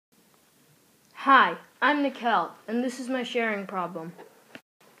Hi, I'm Nikel, and this is my sharing problem.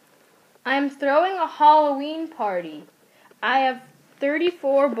 I am throwing a Halloween party. I have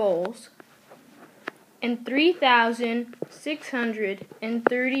 34 bowls and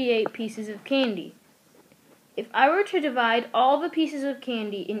 3,638 pieces of candy. If I were to divide all the pieces of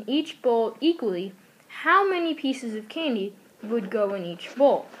candy in each bowl equally, how many pieces of candy would go in each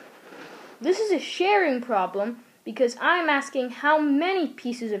bowl? This is a sharing problem because I'm asking how many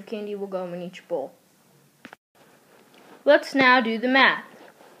pieces of candy will go in each bowl. Let's now do the math.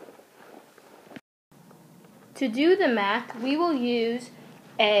 To do the math, we will use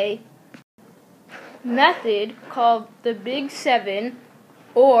a method called the Big 7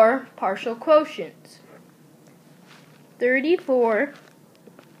 or partial quotients. 34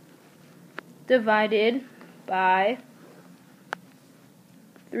 divided by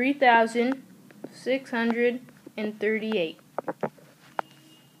 3,638.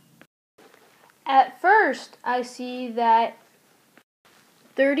 At first, I see that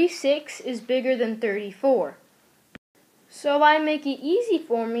 36 is bigger than 34. So I make it easy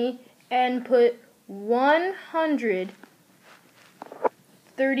for me and put 100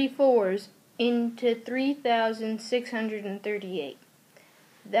 34s into 3,638.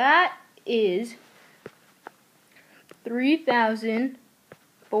 That is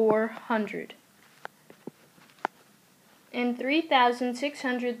 3,400. And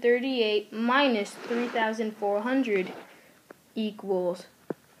 3,638 minus 3,400 equals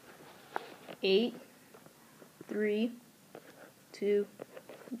 8, 3, 2,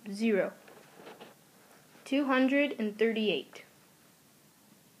 0. 238.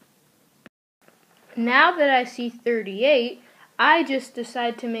 Now that I see 38, I just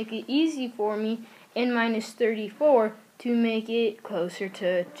decide to make it easy for me and minus 34 to make it closer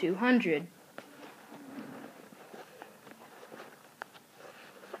to 200.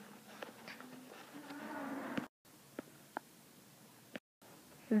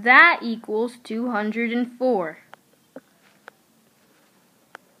 That equals 204.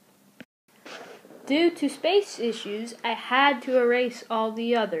 Due to space issues, I had to erase all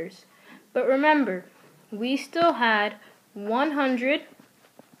the others. But remember, we still had 100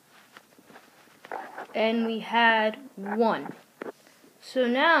 and we had 1. So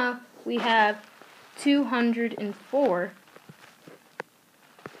now we have 204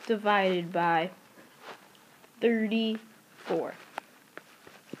 divided by 34.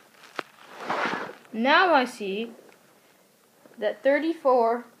 Now I see that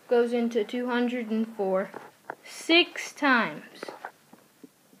 34 goes into 204 6 times.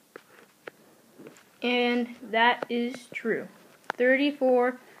 And that is true.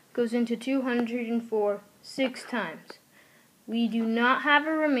 34 goes into 204 6 times. We do not have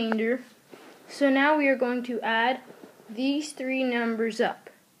a remainder, so now we are going to add these three numbers up.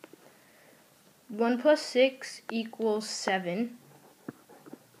 1 plus 6 equals 7.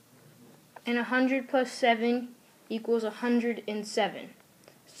 And 100 plus 7 equals 107.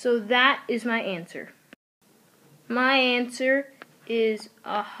 So that is my answer. My answer is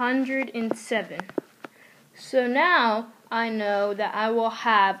 107. So now I know that I will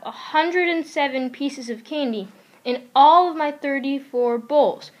have 107 pieces of candy in all of my 34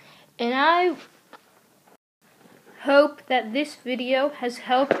 bowls. And I hope that this video has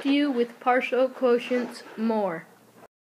helped you with partial quotients more.